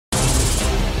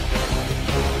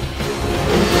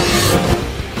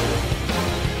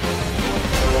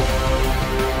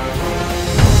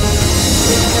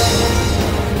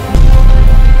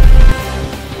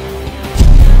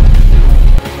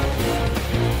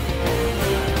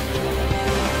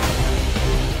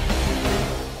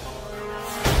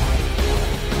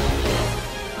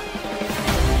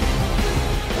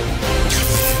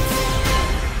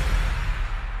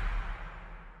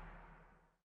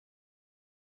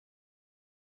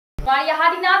માળિયા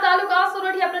હાટીના તાલુકા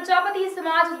સોરઠિયા પ્રજાપતિ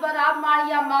સમાજ દ્વારા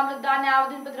માળિયા મામલતદારને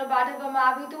આવેદનપત્ર પાઠવવામાં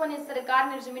આવ્યું હતું અને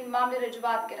સરકારને જમીન મામલે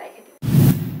રજૂઆત કરાઈ હતી।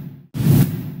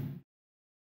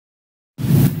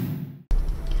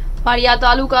 માળિયા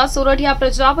તાલુકા સોરઠિયા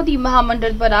પ્રજાપતિ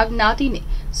મહામંડળ દ્વારા જ્ઞાતિને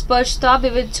સ્પર્શતા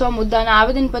વિવિધ 6 મુદ્દાના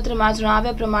આવેદનપત્રમાં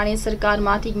જણાવ્યા પ્રમાણે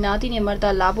સરકારમાંથી જ્ઞાતિને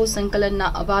મળતા લાભો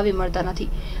સંકલનના અભાવે મળતા નથી,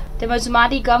 તેમજ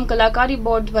માટી ગામ કલાકારી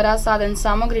બોર્ડ દ્વારા સાધન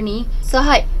સામગ્રીની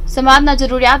સહાય સમાજના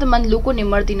જરૂરિયાતમંદ લોકોને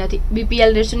મળતી નથી।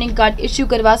 બીપીએલ રેશનિંગ કાર્ડ ઇસ્યુ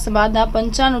કરવા સમાજના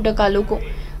 95% લોકો,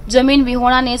 જમીન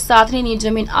વિહોણાને સાથણીની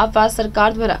જમીન આપવા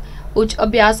સરકાર દ્વારા ઉચ્ચ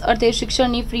અભ્યાસ અર્થે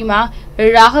શિક્ષણની ફ્રીમાં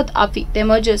રાહત આપવી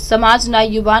તેમજ સમાજના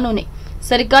યુવાનોને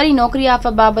સરકારી નોકરી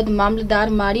આપવા બાબત મામલતદાર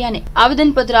માળિયાને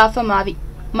આવેદનપત્ર આપવામાં આવી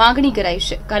માંગણી કરાઈ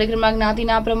છે। કાર્યક્રમમાં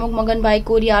જ્ઞાતિના પ્રમુખ મગનભાઈ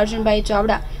કોરી, અર્જુનભાઈ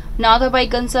ચાવડા, નાથાભાઈ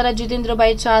કંસારા,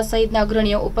 જીતેન્દ્રભાઈ શાહ સહિતના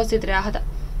અગ્રણીઓ ઉપસ્થિત રહ્યા હતા।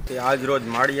 આજ રોજ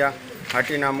માળિયા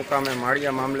હાટીના મુકામે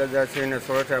માળિયા મામલતદારશ્રીને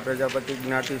સોરઠિયા પ્રજાપતિ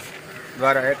જ્ઞાતિ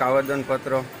દ્વારા એક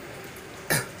આવેદનપત્ર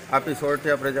આપી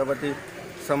સોરઠિયા પ્રજાપતિ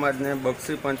સમાજને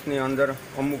બક્ષી પંચની અંદર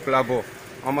અમુક લાભો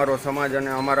અમારો સમાજ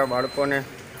અને અમારા બાળકોને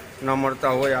ન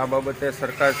મળતા હોય આ બાબતે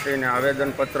સરકારશ્રીને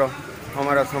આવેદનપત્ર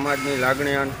અમારા સમાજની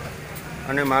લાગણી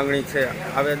અને માગણી છે।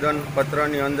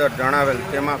 આવેદનપત્રની અંદર જણાવેલ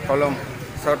તેમાં કલમ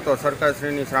શરતો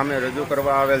સરકારશ્રીની સામે રજૂ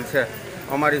કરવા આવેલ છે।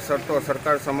 અમારી શરતો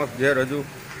સરકાર સમક્ષ જે રજૂ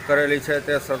કરેલી છે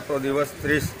તે શરતો દિવસ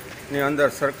 30ની અંદર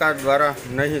સરકાર દ્વારા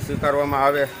નહીં સ્વીકારવામાં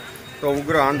આવે તો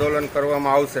ઉગ્ર આંદોલન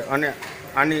કરવામાં આવશે અને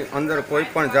આની અંદર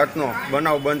કોઈ પણ જાતનો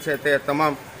બનાવ બનશે તે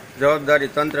તમામ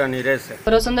જવાબદારી તંત્રની રહેશે।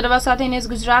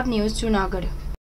 ગુજરાત ન્યૂઝ જૂનાગઢ।